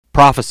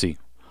Prophecy.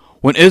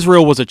 When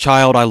Israel was a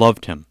child, I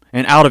loved him,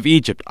 and out of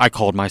Egypt I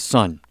called my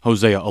son.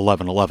 Hosea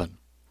 11:11.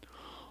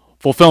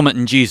 Fulfillment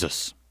in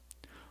Jesus.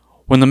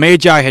 When the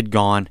Magi had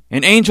gone,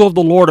 an angel of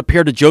the Lord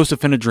appeared to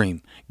Joseph in a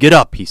dream. "Get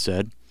up," he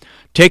said.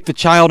 "Take the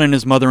child and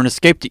his mother and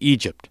escape to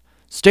Egypt.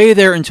 Stay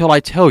there until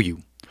I tell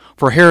you,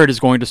 for Herod is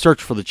going to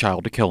search for the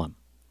child to kill him."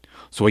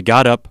 So he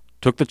got up,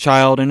 took the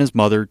child and his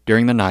mother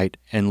during the night,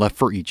 and left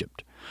for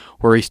Egypt,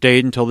 where he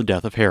stayed until the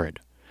death of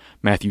Herod.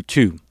 Matthew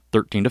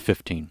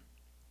 2:13-15.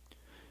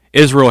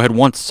 Israel had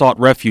once sought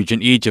refuge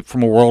in Egypt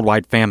from a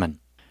worldwide famine.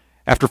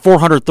 After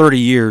 430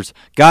 years,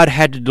 God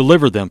had to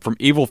deliver them from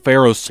evil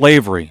Pharaoh's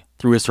slavery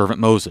through his servant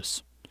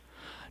Moses.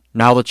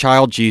 Now the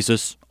child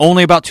Jesus,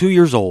 only about 2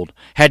 years old,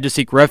 had to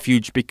seek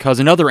refuge because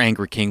another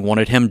angry king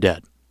wanted him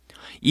dead.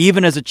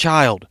 Even as a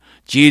child,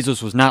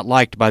 Jesus was not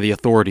liked by the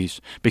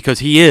authorities because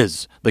he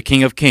is the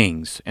King of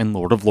Kings and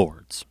Lord of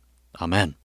Lords. Amen.